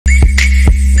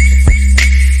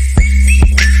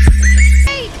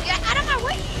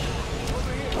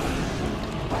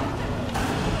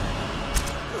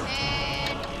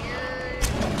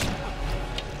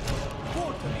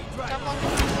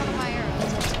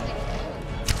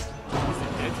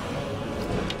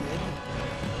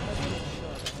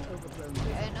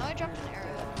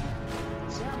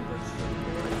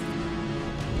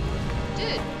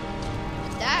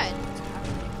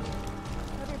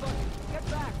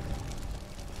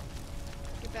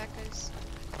back, guys.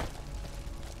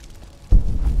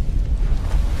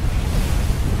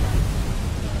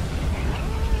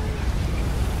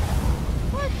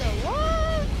 What the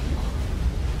what?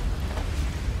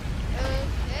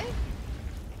 Okay.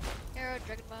 Arrow,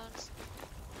 dragon bones.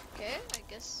 Okay, I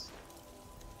guess.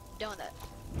 Done with that.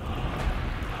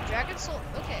 Dragon soul.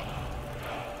 Okay.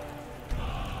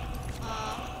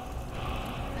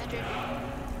 Magic.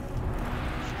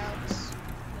 Shouts.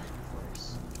 Then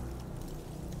force.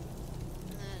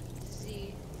 And then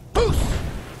Z. Boost!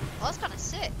 Oh, that's kind of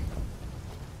sick.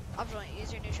 Optional,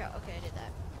 use your new shout. Okay, I did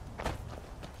that.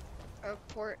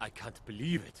 Report. I can't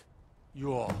believe it.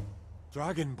 You're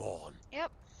Dragonborn.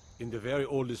 Yep. In the very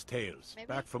oldest tales, Maybe.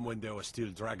 back from when there were still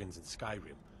dragons in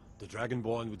Skyrim, the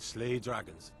Dragonborn would slay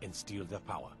dragons and steal their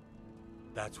power.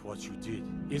 That's what you did,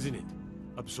 isn't it?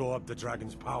 Absorb the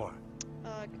dragon's power.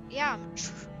 Yeah, I'm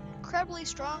incredibly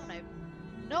strong and I have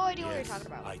no idea what you're talking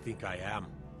about. I think I am.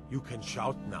 You can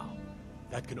shout now.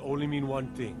 That can only mean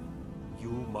one thing.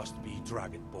 You must be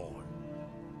Dragonborn.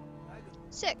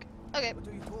 Sick. Okay. What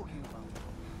are you talking about?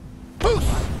 Boost!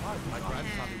 My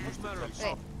grandfather used to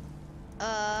tell me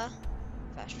Wait.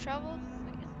 Fast travel?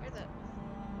 Wait, where the...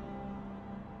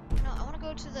 No, I want to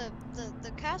go to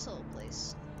the castle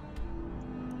place.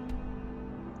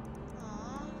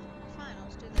 Aw, fine,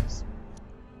 let's do this.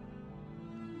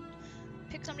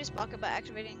 Pick somebody's pocket by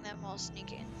activating them while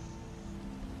sneaking.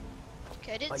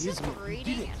 Okay, I did some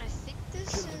reading, and I think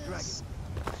this is...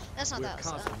 That's not that.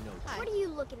 Hi. What are you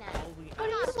looking at? What are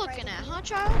you looking at, huh,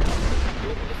 child?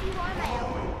 Even if you are my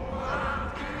own.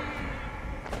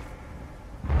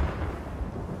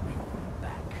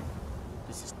 Back.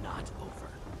 This is not over.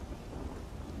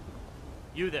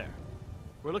 You there.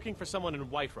 We're looking for someone in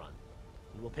Whiterun,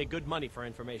 and we'll pay good money for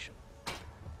information.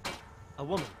 A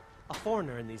woman, a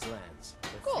foreigner in these lands.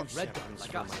 Cool. Red guns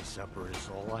like us. My supper is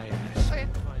all I ask. Okay.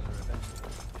 Find her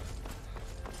eventually.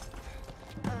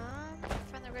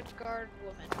 Find the red guard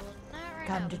woman. Well, not right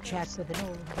Come now. to chat with an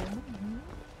old woman.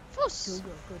 Fuss! Do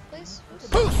your good Please.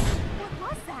 Boost!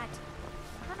 What was that?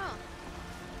 I don't know.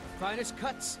 finest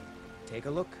cuts. Take a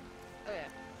look. Okay.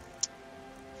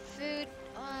 Food,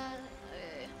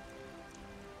 okay.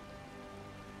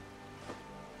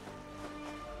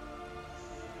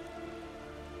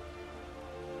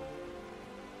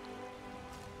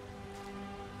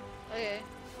 Okay,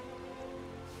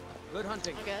 Good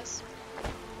hunting. I guess.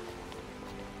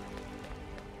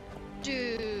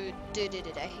 Dude,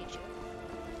 I hate you.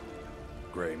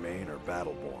 Grey Mane or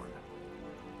Battleborn?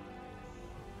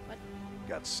 What?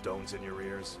 Got stones in your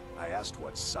ears? I asked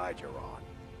what side you're on.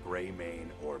 Grey Mane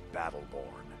or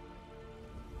Battleborn?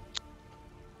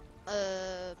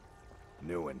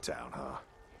 New in town, huh?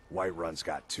 Whiterun's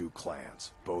got two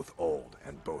clans, both old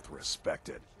and both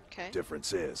respected. Okay.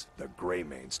 Difference is, the Grey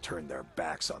Manes turned their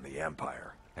backs on the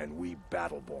Empire, and we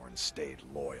Battleborn stayed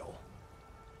loyal.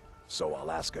 So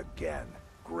I'll ask again,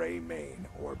 Grey Mane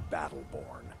or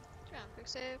Battleborn? Yeah, quick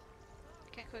save.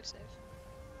 Can't quick save.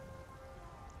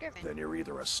 Great man. Then you're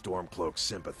either a Stormcloak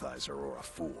sympathizer or a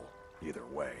fool. Either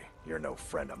way, you're no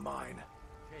friend of mine.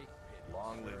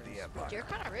 Long live the Empire. You're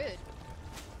kind of rude.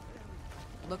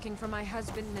 Looking for my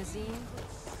husband, Nazim?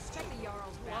 Check the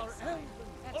Jarl's backside.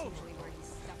 That's usually where he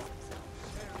stuffs himself.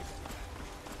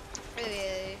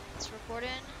 Okay, let's report in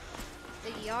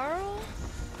the Jarl.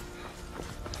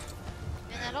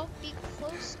 And that'll be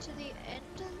close to the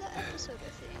end of the episode,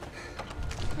 I think.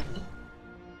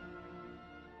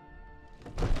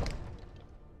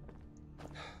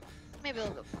 Maybe a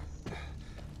little bit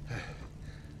more.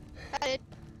 I did.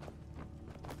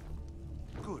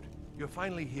 Good. You're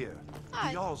finally here. Hi.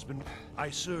 The Jarl's been... I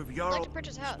serve I'd Jarl... like to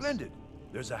purchase a house. Splendid.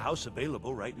 There's a house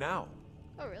available right now.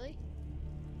 Oh, really?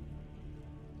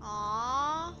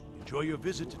 Aww. Enjoy your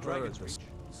visit to Dragon's Reach.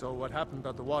 So what happened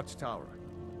at the watchtower?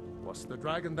 Was the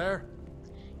dragon there?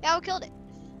 Yeah, we killed it.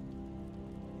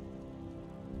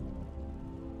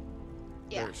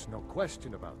 Yeah. There's no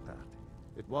question about that.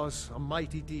 It was a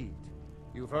mighty deed.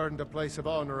 You've earned a place of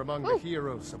honor among Woo. the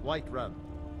heroes of Whiterun.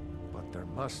 But there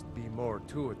must be more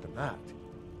to it than that.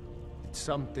 Did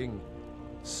something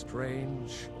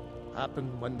strange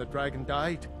happen when the dragon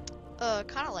died?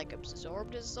 Kind of like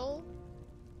absorbed his soul.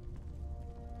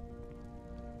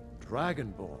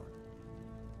 Dragonborn?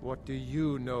 What do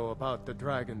you know about the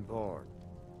Dragonborn?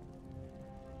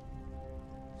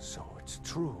 So it's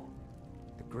true.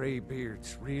 The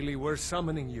Greybeards really were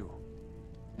summoning you.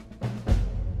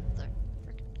 The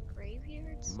frickin'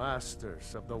 graveyards?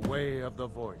 Masters of the Way of the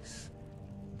Voice.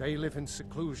 They live in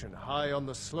seclusion high on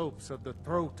the slopes of the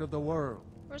throat of the world.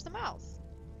 Where's the mouth?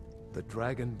 The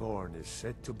Dragonborn is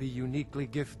said to be uniquely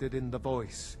gifted in the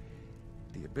voice,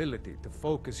 The ability to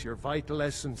focus your vital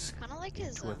essence Kind of like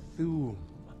his into a thum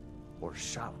or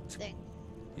shout. thing.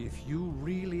 If you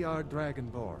really are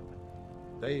Dragonborn,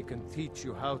 they can teach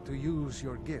you how to use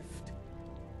your gift.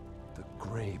 The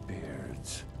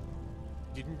Greybeards.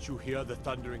 Didn't you hear the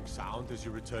thundering sound as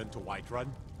you returned to Whiterun?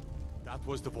 That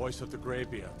was the voice of the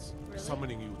Greybeards, Really?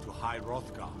 summoning you to High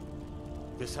Hrothgar.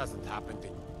 This hasn't happened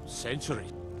in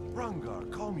centuries. Rangar,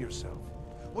 calm yourself.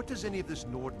 What does any of this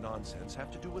Nord nonsense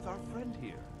have to do with our friend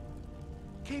here?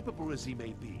 Capable as he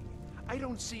may be, I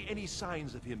don't see any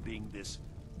signs of him being this,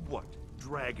 what,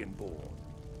 Dragonborn.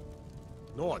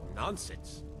 Nord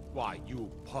nonsense? Why,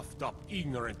 you puffed up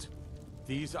ignorant.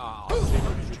 These are our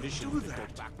sacred traditions that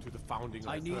go back to the founding of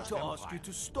I the need First to ask Empire. you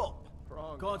to stop.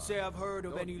 Can't say I've heard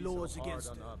of any laws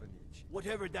against it.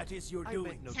 Whatever that is you're I doing.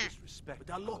 meant no disrespect.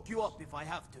 But I'll lock you up if I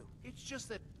have to. It's just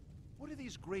that, what do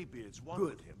these Greybeards want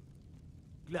Good. with him?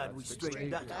 Glad we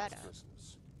straightened that out.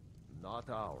 business, not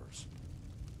ours.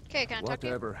 Okay, can I talk to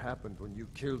you? Whatever happened when you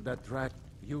killed that dragon?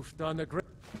 You've done a great...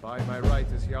 By my right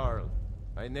as Jarl,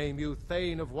 I name you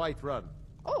Thane of Whiterun.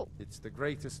 Oh, It's the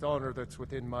greatest honor that's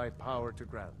within my power to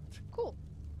grant. cool.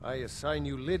 I assign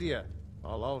you Lydia.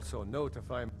 I'll also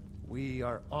notify... We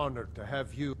are honored to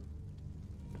have you.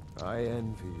 I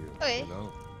envy you, Okay. you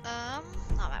know.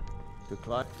 Not map.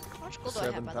 Decline. How much gold do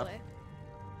I have, by the way?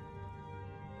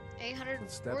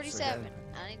 847. again.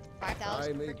 I need I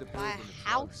 5,000 made to the buy pilgrimage a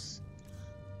house.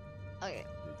 Okay.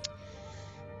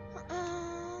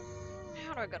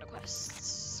 How do I go to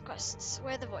quests? Quests.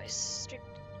 Where the voice? Strict.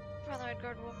 Find the red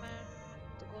guard woman.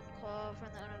 The golden claw.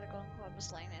 Find the owner of the golden claw.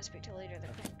 Slain and speak to the leader of the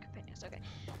companions. Okay.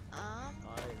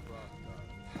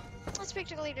 Let's speak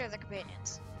to the leader of the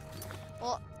companions.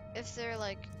 Well, if they're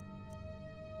like.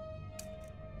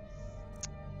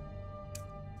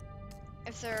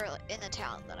 If they're in the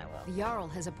town, then I will. The Jarl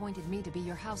has appointed me to be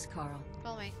your housecarl.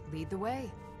 Follow me. Lead the way.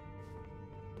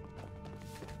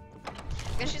 I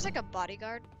guess she's like a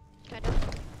bodyguard, kind of.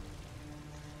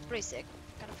 It's pretty sick.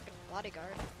 Kind of freaking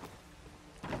bodyguard.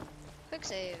 Quick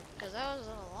save, because that was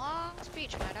a long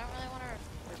speech and I don't really want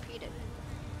to repeat it.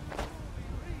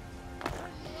 What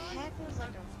the heck was like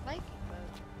a Viking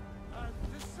boat?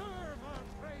 Deserve our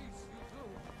praise, you do,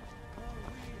 for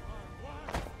we are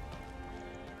one.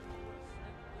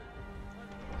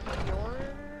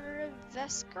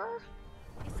 Vesker?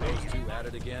 Those two at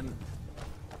it again?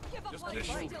 Just this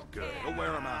should be good. We'll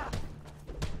wear him out.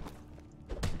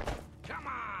 Come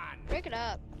on! Break it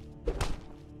up.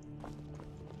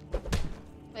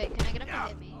 Wait, can I get him to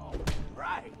hit me?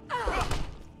 Right.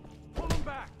 Pull him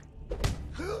back.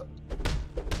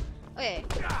 Okay.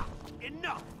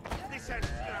 Enough. This has.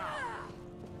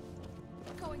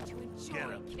 Going to enjoy Get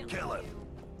him. killing Kill him.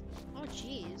 Oh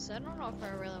jeez, I don't know if I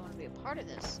really want to be a part of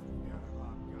this.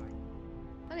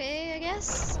 Okay, I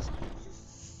guess.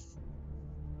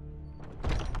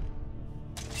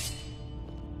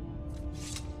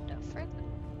 The frick?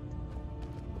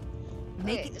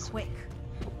 Make Okay, it this quick.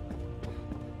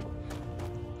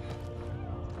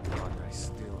 God, I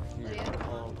still hear Lydia. the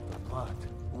call of the blood.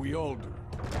 We all do.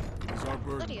 It is our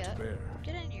burden Lydia, to bear,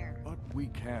 get in here. but we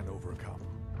can overcome.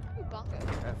 Ooh, bongo.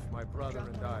 Half my brother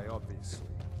and I, obviously.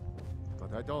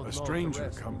 But I don't know A if the stranger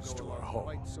rest will comes go to our along hall.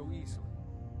 quite so easily.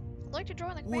 I'd like to join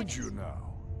the Would companions. you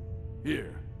now?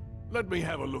 Here, let me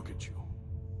have a look at you.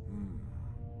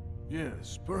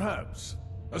 Yes, perhaps.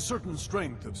 A certain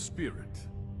strength of spirit.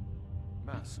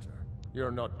 Master,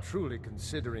 you're not truly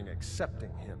considering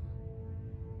accepting him.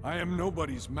 I am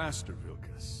nobody's master,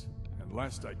 Vilkas. And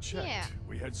last I checked, Yeah.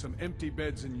 we had some empty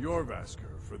beds in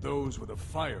Jorvaskr for those with a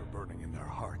fire burning in their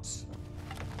hearts.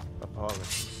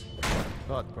 Apologies.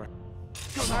 But per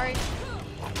Sorry.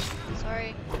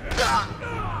 Sorry.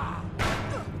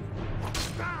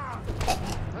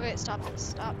 Okay, stop this.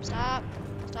 Stop, stop.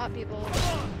 Stop, people.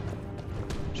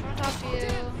 I'm trying to talk to you.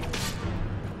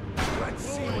 Let's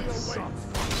see what's up.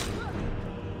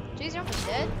 Jeez, you're almost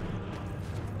dead?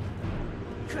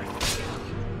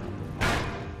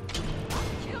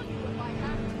 Kill you if I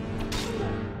have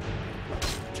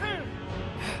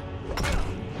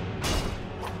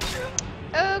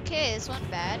Okay, this went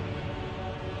bad.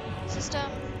 System.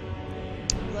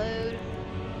 Load.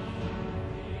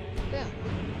 Boom.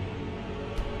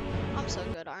 I'm so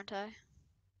good, aren't I?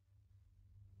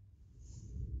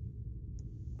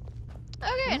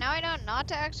 Okay, now I know not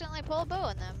to accidentally pull a bow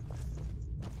on them.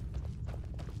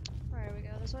 Where do we go?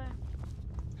 This way?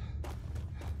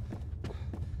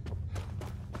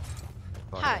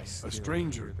 Hi. A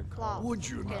stranger. Claw. Would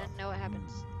you Okay, now? I know what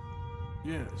happens.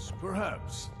 Yes,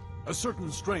 perhaps. A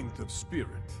certain strength of spirit.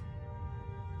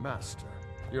 Master,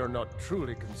 you're not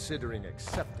truly considering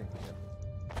accepting him.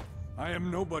 I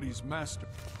am nobody's master.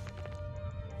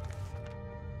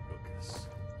 Lucas.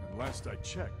 And last I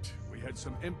checked, we had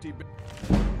some empty beds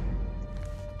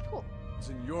Cool.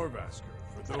 in your Vasker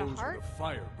for that a those with heart? a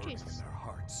fire burning Jesus. in their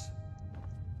hearts.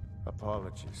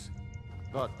 Apologies.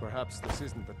 But perhaps this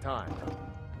isn't the time.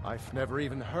 I've never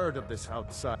even heard of this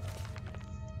outside.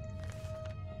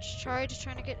 Just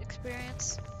trying to get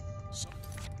experience.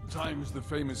 Sometimes the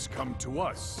famous come to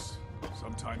us.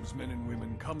 Sometimes men and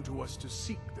women come to us to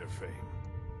seek their fame.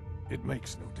 It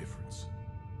makes no difference.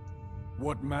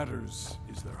 What matters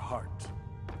is their heart.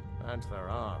 And their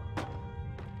arm.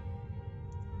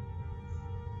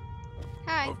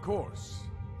 Hi. Of course.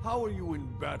 How are you in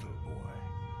battle, boy?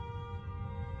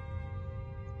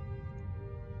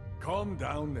 Calm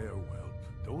down there,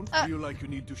 whelp. Don't feel like you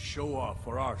need to show off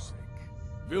for our sake.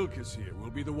 Vilkas here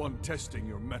will be the one testing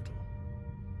your mettle.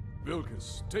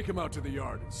 Vilkas, take him out to the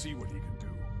yard and see what he can do.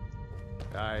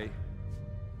 Aye.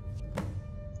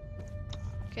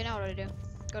 Okay, now what do I do?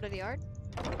 Go to the yard?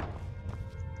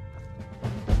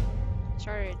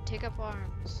 Started. Take up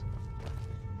arms.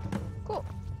 Cool.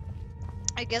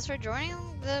 I guess we're joining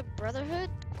the Brotherhood?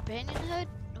 Companionhood?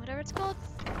 Whatever it's called?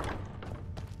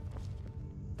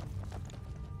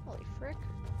 Holy frick.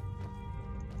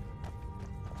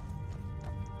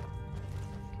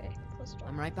 Okay, close the door.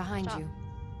 I'm right behind Stop. you.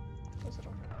 Close the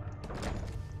door.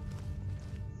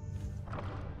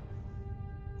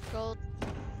 Gold.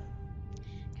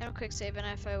 Kind of quick save, and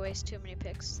if I waste too many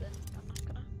picks, then I'm not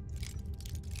gonna.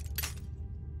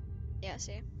 Yeah,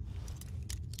 see?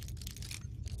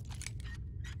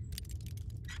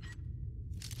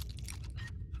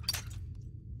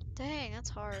 Dang, that's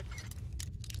hard.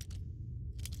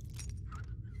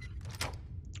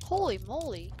 Holy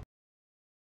moly.